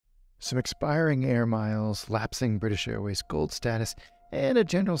Some expiring air miles, lapsing British Airways gold status, and a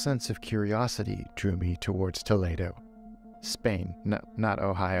general sense of curiosity drew me towards Toledo. Spain, not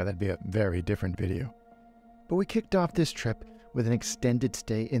Ohio, that'd be a very different video. But we kicked off this trip with an extended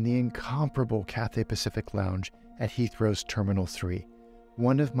stay in the incomparable Cathay Pacific Lounge at Heathrow's Terminal 3,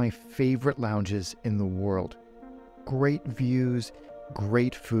 one of my favorite lounges in the world. Great views,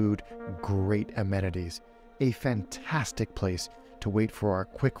 great food, great amenities. A fantastic place to wait for our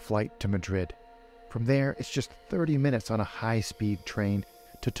quick flight to Madrid. From there, it's just 30 minutes on a high-speed train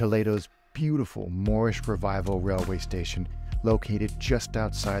to Toledo's beautiful Moorish Revival railway station located just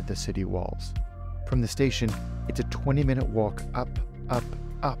outside the city walls. From the station, it's a 20-minute walk up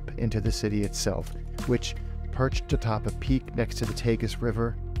into the city itself, which, perched atop a peak next to the Tagus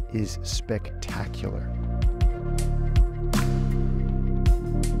River, is spectacular.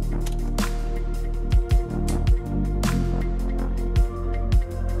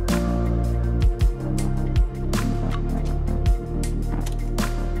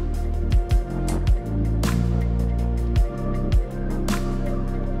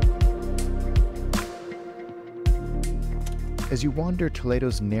 As you wander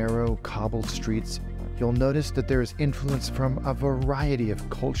Toledo's narrow, cobbled streets, you'll notice that there is influence from a variety of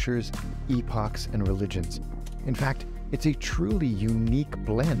cultures, epochs, and religions. In fact, it's a truly unique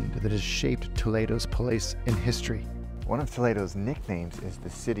blend that has shaped Toledo's place in history. One of Toledo's nicknames is the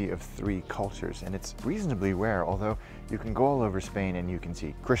City of Three Cultures, and it's reasonably rare, although you can go all over Spain and you can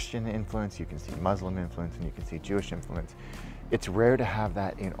see Christian influence, you can see Muslim influence, and you can see Jewish influence. It's rare to have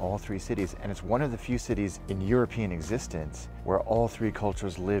that in all three cities, and it's one of the few cities in European existence where all three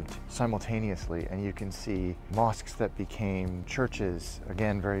cultures lived simultaneously, and you can see mosques that became churches,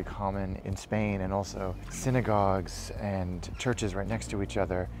 again very common in Spain, and also synagogues and churches right next to each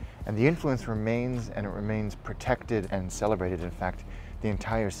other. And the influence remains, and it remains protected and celebrated. In fact, the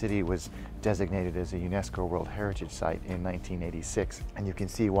entire city was designated as a UNESCO World Heritage Site in 1986. And you can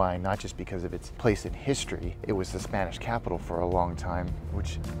see why, not just because of its place in history. It was the Spanish capital for a long time,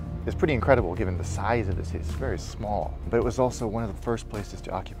 which is pretty incredible given the size of the city. It's very small. But it was also one of the first places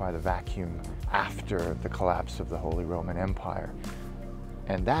to occupy the vacuum after the collapse of the Holy Roman Empire.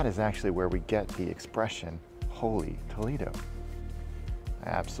 And that is actually where we get the expression, Holy Toledo. I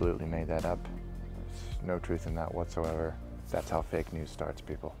absolutely made that up. There's no truth in that whatsoever. That's how fake news starts,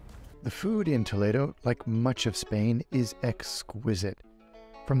 people. The food in Toledo, like much of Spain, is exquisite.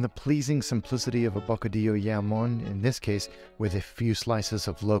 From the pleasing simplicity of a bocadillo jamón, in this case with a few slices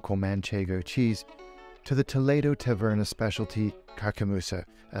of local manchego cheese, to the Toledo Taverna specialty, carcamusa,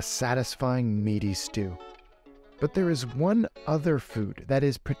 a satisfying meaty stew. But there is one other food that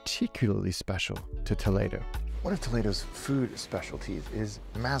is particularly special to Toledo. One of Toledo's food specialties is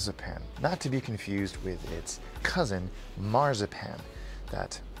mazapan, not to be confused with its cousin, marzipan,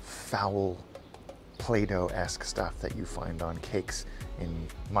 that foul Play-Doh-esque stuff that you find on cakes in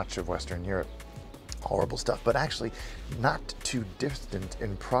much of Western Europe. Horrible stuff, but actually not too distant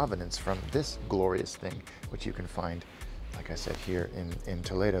in provenance from this glorious thing, which you can find, like I said, here in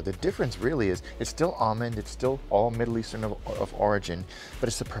Toledo. The difference really is it's still almond, it's still all Middle Eastern of origin, but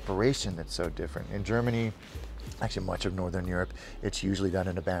it's the preparation that's so different. In Germany, actually much of Northern Europe, it's usually done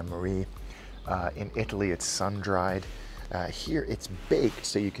in a bain-marie. In Italy, it's sun-dried. Here, it's baked,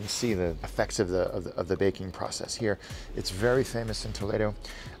 so you can see the effects of the baking process. Here, it's very famous in Toledo.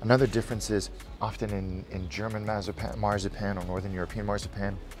 Another difference is often in German marzipan or Northern European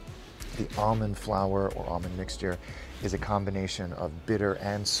marzipan, the almond flour or almond mixture is a combination of bitter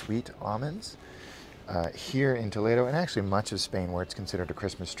and sweet almonds. Here in Toledo, and actually much of Spain where it's considered a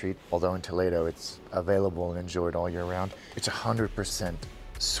Christmas treat, although in Toledo it's available and enjoyed all year round, it's 100%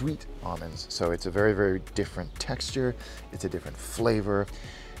 sweet almonds. So it's a very, very different texture, it's a different flavor.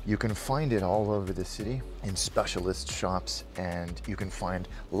 You can find it all over the city in specialist shops, and you can find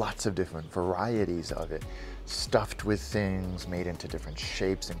lots of different varieties of it, stuffed with things, made into different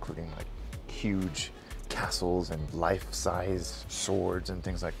shapes, including like huge castles and life-size swords and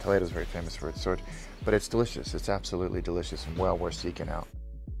things like. Toledo's very famous for its sword, but it's delicious. It's absolutely delicious and well worth seeking out.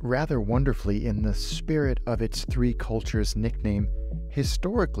 Rather wonderfully, in the spirit of its three cultures nickname,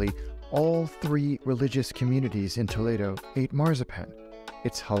 historically, all three religious communities in Toledo ate marzipan.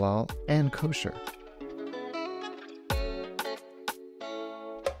 It's halal and kosher.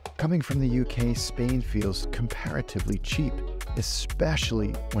 Coming from the UK, Spain feels comparatively cheap,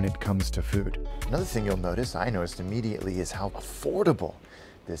 especially when it comes to food. Another thing you'll notice, I noticed immediately, is how affordable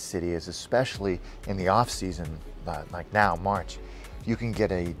this city is, especially in the off-season, like now, March. You can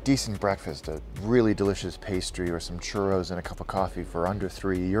get a decent breakfast, a really delicious pastry or some churros and a cup of coffee for under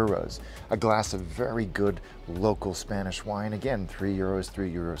 €3. A glass of very good local Spanish wine, again, €3,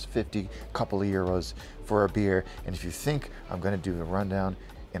 €3.50, a couple of euros for a beer. And if you think I'm going to do the rundown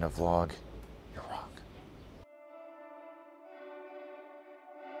in a vlog, you're wrong.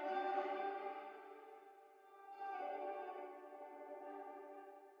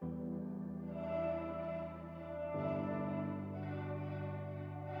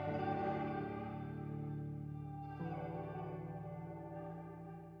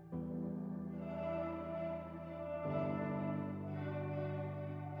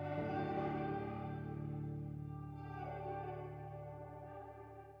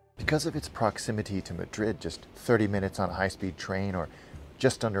 Because of its proximity to Madrid, just 30 minutes on a high-speed train or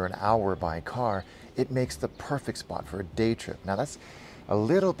just under an hour by car, it makes the perfect spot for a day trip. Now that's a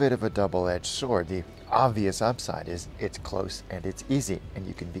little bit of a double-edged sword. The obvious upside is it's close and it's easy and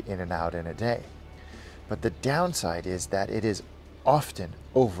you can be in and out in a day. But the downside is that it is often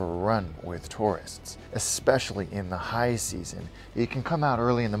overrun with tourists, especially in the high season. You can come out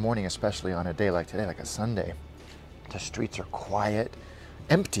early in the morning, especially on a day like today, like a Sunday. The streets are quiet,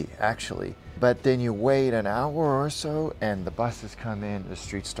 empty actually, but then you wait an hour or so and the buses come in, the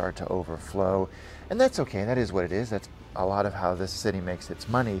streets start to overflow, and that's okay. That is what it is. That's a lot of how this city makes its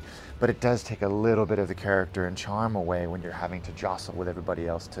money, but it does take a little bit of the character and charm away when you're having to jostle with everybody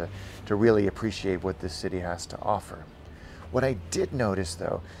else to really appreciate what this city has to offer. What I did notice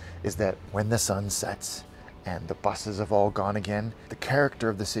though is that when the sun sets and the buses have all gone again, the character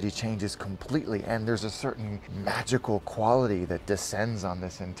of the city changes completely, and there's a certain magical quality that descends on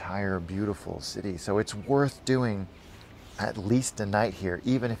this entire beautiful city. So it's worth doing at least a night here,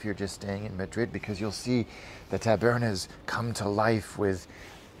 even if you're just staying in Madrid, because you'll see the tabernas come to life with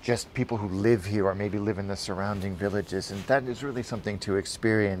just people who live here or maybe live in the surrounding villages, and that is really something to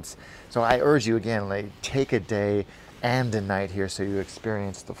experience. So I urge you again, like, take a day and a night here so you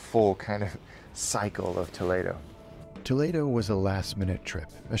experience the full kind of cycle of Toledo. Toledo was a last-minute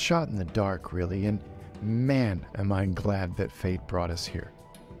trip, a shot in the dark really, and man, am I glad that fate brought us here.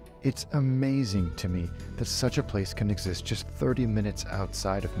 It's amazing to me that such a place can exist just 30 minutes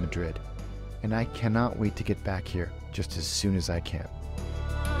outside of Madrid, and I cannot wait to get back here just as soon as I can.